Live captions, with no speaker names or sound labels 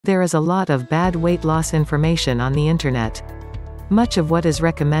There is a lot of bad weight loss information on the internet. Much of what is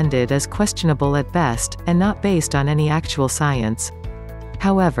recommended is questionable at best, and not based on any actual science.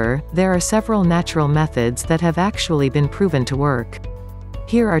 However, there are several natural methods that have actually been proven to work.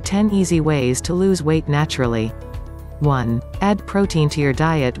 Here are 10 easy ways to lose weight naturally. 1. Add protein to your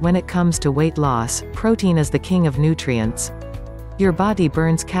diet. When it comes to weight loss, protein is the king of nutrients. Your body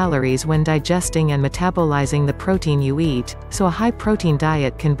burns calories when digesting and metabolizing the protein you eat, so a high-protein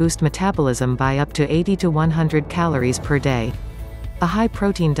diet can boost metabolism by up to 80 to 100 calories per day. A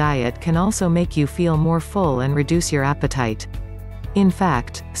high-protein diet can also make you feel more full and reduce your appetite. In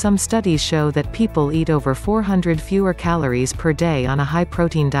fact, some studies show that people eat over 400 fewer calories per day on a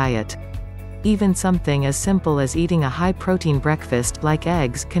high-protein diet. Even something as simple as eating a high-protein breakfast like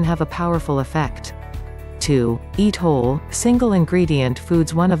eggs can have a powerful effect. 2. Eat whole, single-ingredient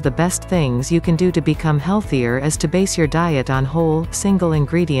foods. One of the best things you can do to become healthier is to base your diet on whole,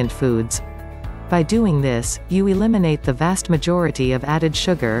 single-ingredient foods. By doing this, you eliminate the vast majority of added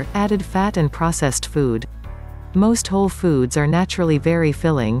sugar, added fat and processed food. Most whole foods are naturally very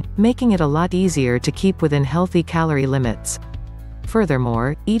filling, making it a lot easier to keep within healthy calorie limits.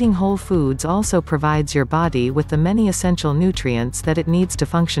 Furthermore, eating whole foods also provides your body with the many essential nutrients that it needs to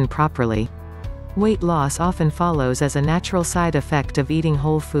function properly. Weight loss often follows as a natural side effect of eating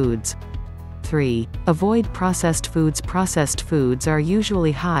whole foods. 3. Avoid processed foods. Processed foods are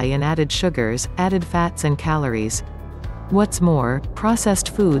usually high in added sugars, added fats and calories. What's more,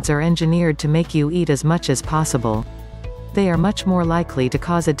 processed foods are engineered to make you eat as much as possible. They are much more likely to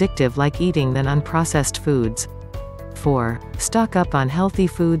cause addictive-like eating than unprocessed foods. 4. Stock up on healthy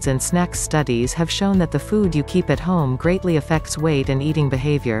foods and snacks. Studies have shown that the food you keep at home greatly affects weight and eating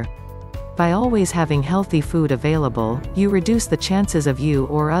behavior. By always having healthy food available, you reduce the chances of you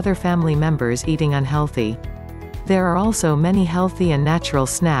or other family members eating unhealthy. There are also many healthy and natural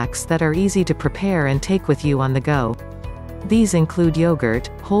snacks that are easy to prepare and take with you on the go. These include yogurt,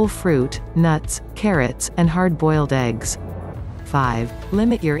 whole fruit, nuts, carrots, and hard-boiled eggs. 5.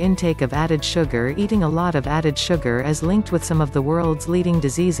 Limit your intake of added sugar. Eating a lot of added sugar is linked with some of the world's leading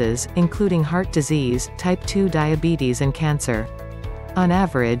diseases, including heart disease, type 2 diabetes and cancer. On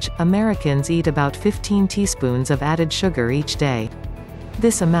average, Americans eat about 15 teaspoons of added sugar each day.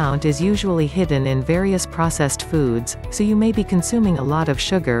 This amount is usually hidden in various processed foods, so you may be consuming a lot of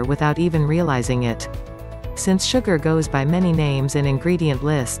sugar without even realizing it. Since sugar goes by many names in ingredient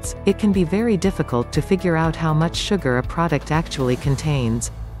lists, it can be very difficult to figure out how much sugar a product actually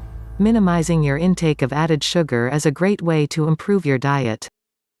contains. Minimizing your intake of added sugar is a great way to improve your diet.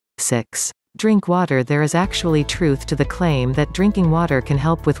 6. Drink water. There is actually truth to the claim that drinking water can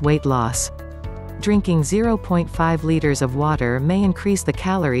help with weight loss. Drinking 0.5 liters of water may increase the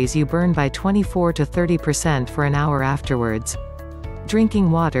calories you burn by 24 to 30% for an hour afterwards. Drinking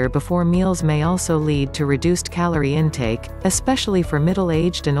water before meals may also lead to reduced calorie intake, especially for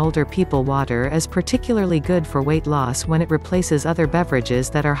middle-aged and older people. Water is particularly good for weight loss when it replaces other beverages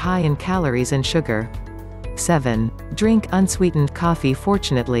that are high in calories and sugar. 7. Drink unsweetened coffee.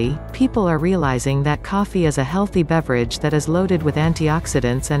 Fortunately, people are realizing that coffee is a healthy beverage that is loaded with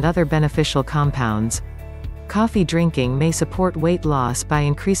antioxidants and other beneficial compounds. Coffee drinking may support weight loss by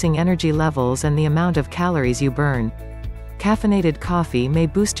increasing energy levels and the amount of calories you burn. Caffeinated coffee may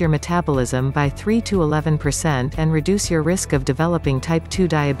boost your metabolism by 3 to 11% and reduce your risk of developing type 2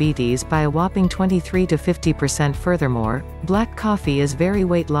 diabetes by a whopping 23 to 50%. Furthermore, black coffee is very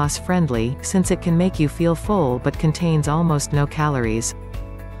weight loss friendly, since it can make you feel full but contains almost no calories.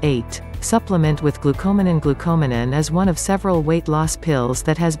 8. Supplement with glucomannan. Glucomannan is one of several weight loss pills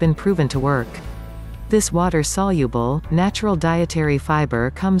that has been proven to work. This water-soluble, natural dietary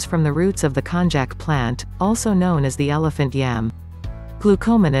fiber comes from the roots of the konjac plant, also known as the elephant yam.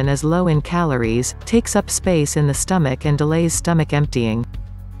 Glucomannan is low in calories, takes up space in the stomach and delays stomach emptying.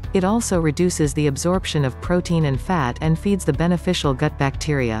 It also reduces the absorption of protein and fat and feeds the beneficial gut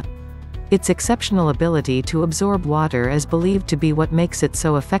bacteria. Its exceptional ability to absorb water is believed to be what makes it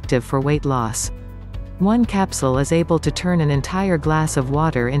so effective for weight loss. One capsule is able to turn an entire glass of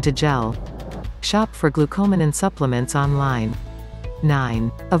water into gel. Shop for glucomannan supplements online.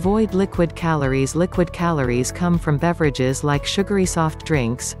 9. Avoid liquid calories. Liquid calories come from beverages like sugary soft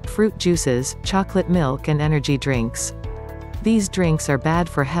drinks, fruit juices, chocolate milk and energy drinks. These drinks are bad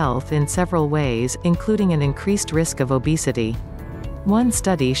for health in several ways, including an increased risk of obesity. One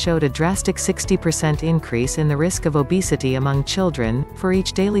study showed a drastic 60% increase in the risk of obesity among children, for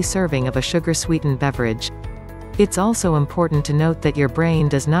each daily serving of a sugar-sweetened beverage. It's also important to note that your brain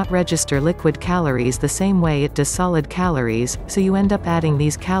does not register liquid calories the same way it does solid calories, so you end up adding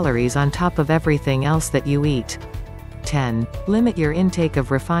these calories on top of everything else that you eat. 10. Limit your intake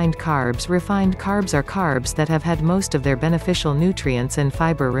of refined carbs. Refined carbs are carbs that have had most of their beneficial nutrients and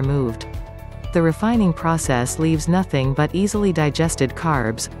fiber removed. The refining process leaves nothing but easily digested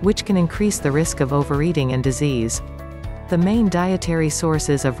carbs, which can increase the risk of overeating and disease. The main dietary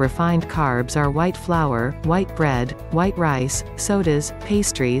sources of refined carbs are white flour, white bread, white rice, sodas,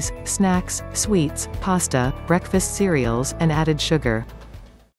 pastries, snacks, sweets, pasta, breakfast cereals, and added sugar.